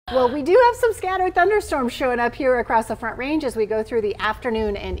Well, we do have some scattered thunderstorms showing up here across the Front Range as we go through the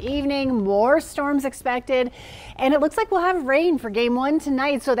afternoon and evening. More storms expected, and it looks like we'll have rain for game one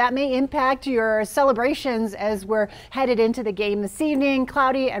tonight, so that may impact your celebrations as we're headed into the game this evening.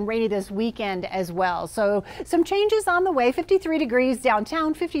 Cloudy and rainy this weekend as well. So some changes on the way. 53 degrees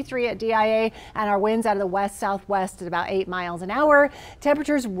downtown, 53 at DIA, and our winds out of the west-southwest at about 8 miles an hour.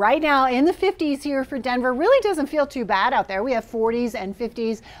 Temperatures right now in the 50s here for Denver. Really doesn't feel too bad out there. We have 40s and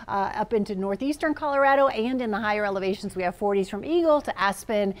 50s up into northeastern Colorado, and in the higher elevations we have 40s from Eagle to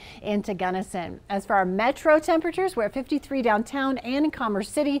Aspen into Gunnison. As for our metro temperatures, we're at 53 downtown and in Commerce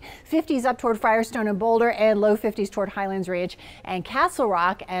City, 50s up toward Firestone and Boulder, and low 50s toward Highlands Ridge and Castle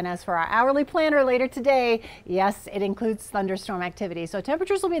Rock. And as for our hourly planner later today, yes, it includes thunderstorm activity. So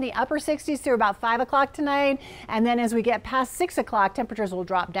temperatures will be in the upper 60s through about 5 o'clock tonight, and then as we get past 6 o'clock, temperatures will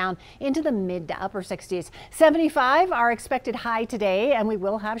drop down into the mid to upper 60s. 75 our expected high today, and we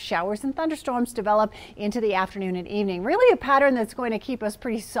will have showers and thunderstorms develop into the afternoon and evening. Really a pattern that's going to keep us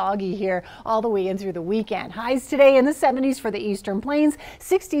pretty soggy here all the way in through the weekend. Highs today in the 70s for the eastern plains,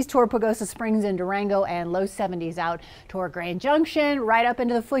 60s toward Pagosa Springs and Durango, and low 70s out toward Grand Junction, right up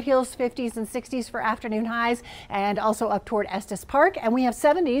into the foothills, 50s and 60s for afternoon highs, and also up toward Estes Park. And we have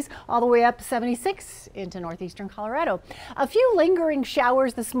 70s all the way up 76 into northeastern Colorado. A few lingering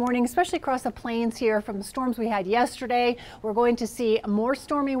showers this morning, especially across the plains here from the storms we had yesterday. We're going to see more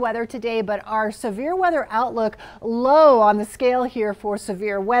stormy weather today, but our severe weather outlook low on the scale here for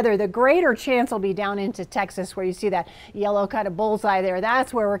severe weather. The greater chance will be down into Texas, where you see that yellow kind of bullseye there.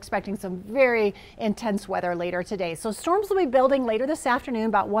 That's where we're expecting some very intense weather later today. So storms will be building later this afternoon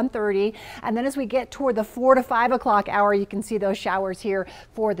about 1:30, and then as we get toward the 4 to 5 o'clock hour, you can see those showers here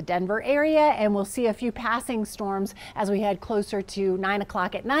for the Denver area, and we'll see a few passing storms as we head closer to 9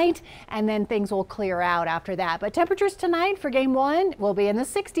 o'clock at night, and then things will clear out after that. But temperatures tonight for game one will be in the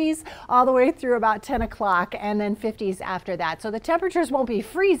 60s all the way through about 10 o'clock, and then 50s after that. So the temperatures won't be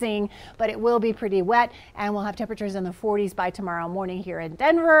freezing, but it will be pretty wet, and we'll have temperatures in the 40s by tomorrow morning here in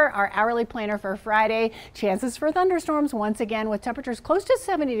Denver. Our hourly planner for Friday, chances for thunderstorms once again with temperatures close to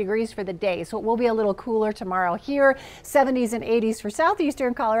 70 degrees for the day. So it will be a little cooler tomorrow here, 70s and 80s for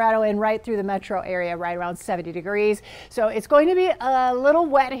southeastern Colorado, and right through the metro area right around 70 degrees. So it's going to be a little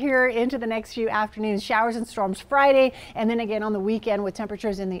wet here into the next few afternoons. Showers and storms Friday, and then again on the weekend with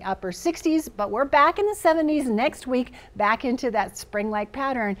temperatures in the upper 60s, but we're back in the 70s next week, back into that spring-like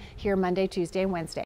pattern here Monday, Tuesday, and Wednesday.